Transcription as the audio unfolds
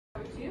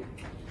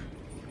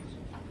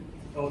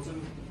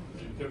Elton,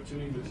 you're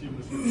captaining the team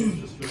this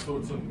weekend. Just your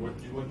thoughts on what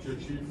you want to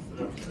achieve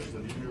as the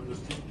leader of this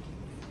team?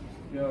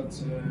 Yeah,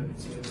 it's a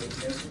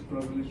massive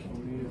privilege for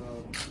me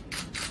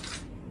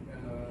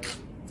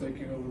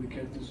taking over the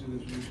captaincy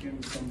this weekend.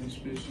 It's something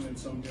special and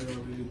something I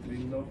really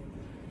dreamed of.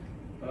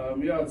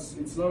 Yeah,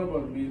 it's not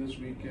about me this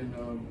weekend.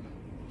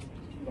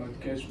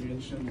 Like Cash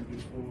mentioned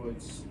before,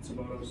 it's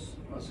about us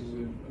as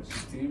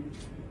a team.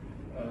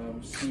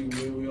 Seeing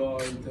where we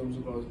are in terms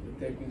of our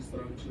attacking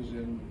structures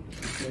and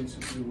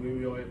defensively where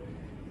we are,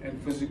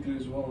 and physically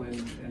as well,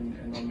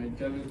 and our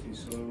mentality.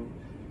 So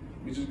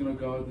we're just going to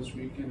go out this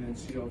weekend and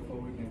see how far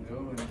we can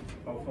go and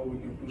how far we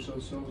can push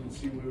ourselves and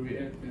see where we're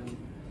at and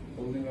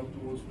holding up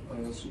towards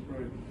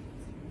SuperHero.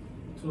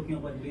 Talking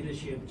about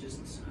leadership,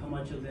 just how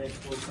much of that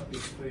World Cup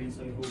experience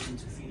are you hoping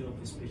to feed off,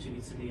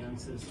 especially to the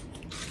youngsters?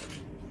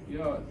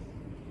 Yeah,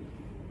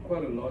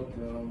 quite a lot,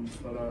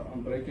 but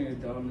I'm breaking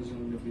it down as an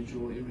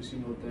individual every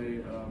single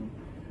day,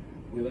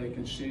 where they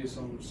can share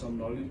some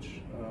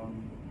knowledge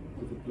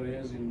with the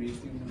players in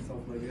meetings and stuff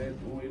like that,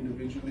 or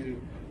individually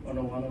on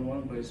a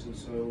one-on-one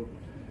basis. So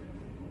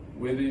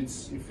whether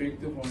it's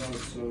effective or not,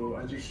 so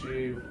I just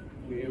share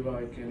wherever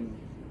I can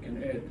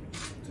add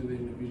to the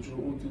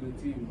individual or to the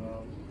team.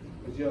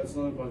 But yeah, it's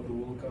not about the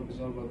World Cup, it's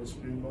not about the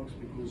Springboks,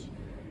 because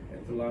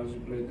at the Lions we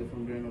play a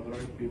different brand of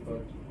rugby,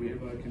 but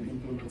wherever I can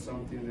implement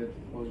something that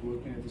was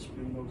working at the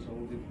Springboks, I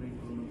will definitely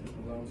implement at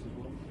the Lions as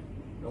well.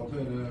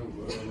 Elton,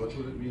 what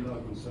would it be like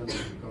on Sunday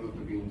to come up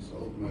against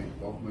old mate,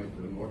 Bobmate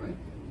and Mornay?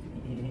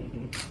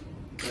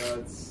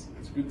 Yeah, it's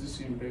good to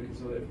see him back in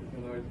South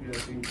African rugby. I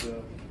think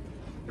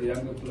the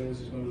younger players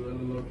is going to learn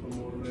a lot from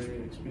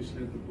Mornay,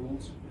 especially at the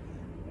Bulls.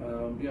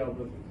 Yeah,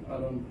 but I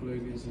don't play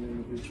against an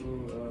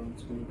individual.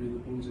 It's going to be the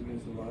Bulls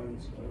against the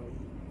Lions.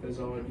 That's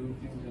how I do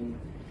things,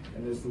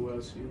 and that's the way I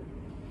see it.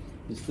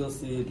 You still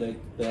see it like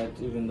that,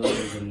 even though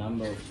there's a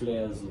number of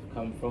players who've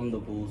come from the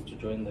Bulls to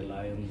join the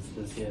Lions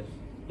this year.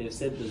 They've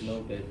said there's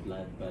no bad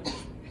blood, but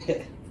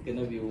it's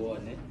gonna be war,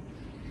 eh?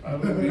 I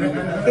mean,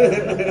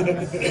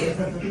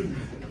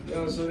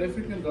 yeah, South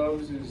African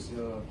derbies is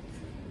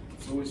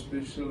it's always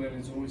special and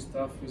it's always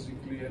tough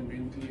physically and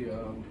mentally.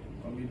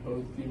 I mean,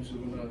 both teams are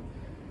gonna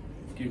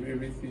give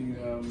everything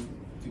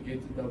to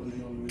get the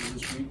W on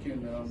this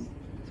weekend.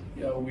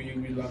 Yeah, we're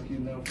lucky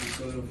enough. We've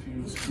got a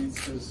few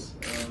speedsters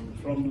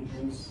from the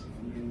Bulls.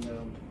 I mean,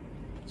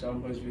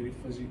 Jamba is very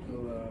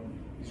physical.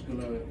 He's going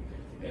to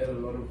add a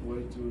lot of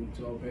weight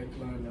to our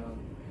backline.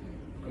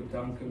 We've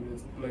got Duncan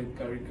that's played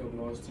Currie Cup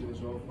last year as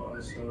well for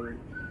us. So,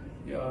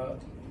 yeah,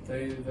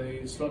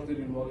 they slotted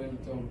in well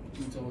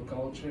into our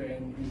culture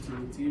and into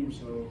the team.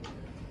 So,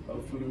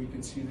 hopefully we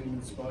can see them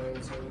inspired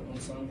on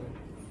Sunday.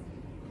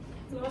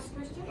 Last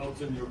question.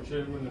 Elton, your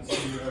chairman and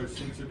CEO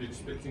seem to be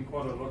expecting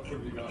quite a lot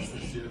from you guys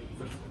this year,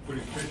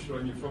 putting pressure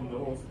on you from the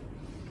off.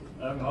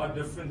 How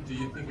different do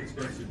you think it's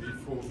going to be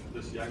for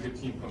this younger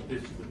team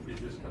compared to the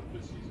previous couple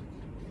of seasons?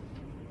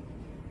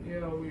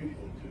 Yeah,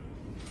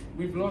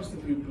 we've lost a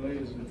few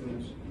players in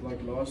terms like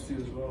last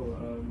year as well,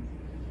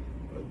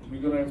 but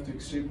we're going to have to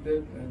accept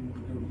that, and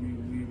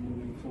we're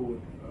moving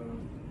forward.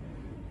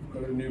 We've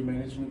got a new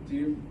management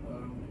team,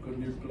 we've got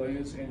new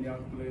players and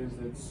young players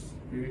that's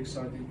very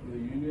exciting for the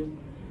union,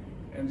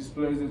 and these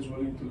players that's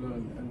willing to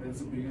learn, and that's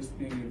the biggest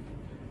thing.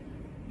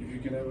 If you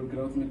can have a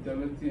growth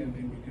mentality, and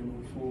then we can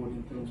move forward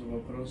in terms of our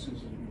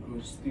processes,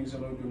 because things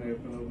are not going to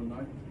happen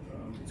overnight.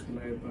 It's going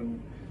to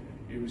happen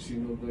every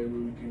single day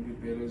where we can get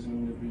better as an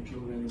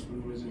individual and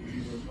improve as a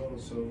team as well.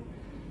 So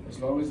as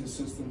long as the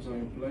systems are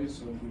in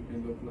place, we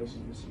can go places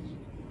this season.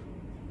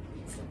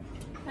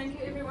 Thank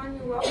you everyone.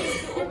 You're welcome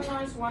to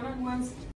organise one-on-ones.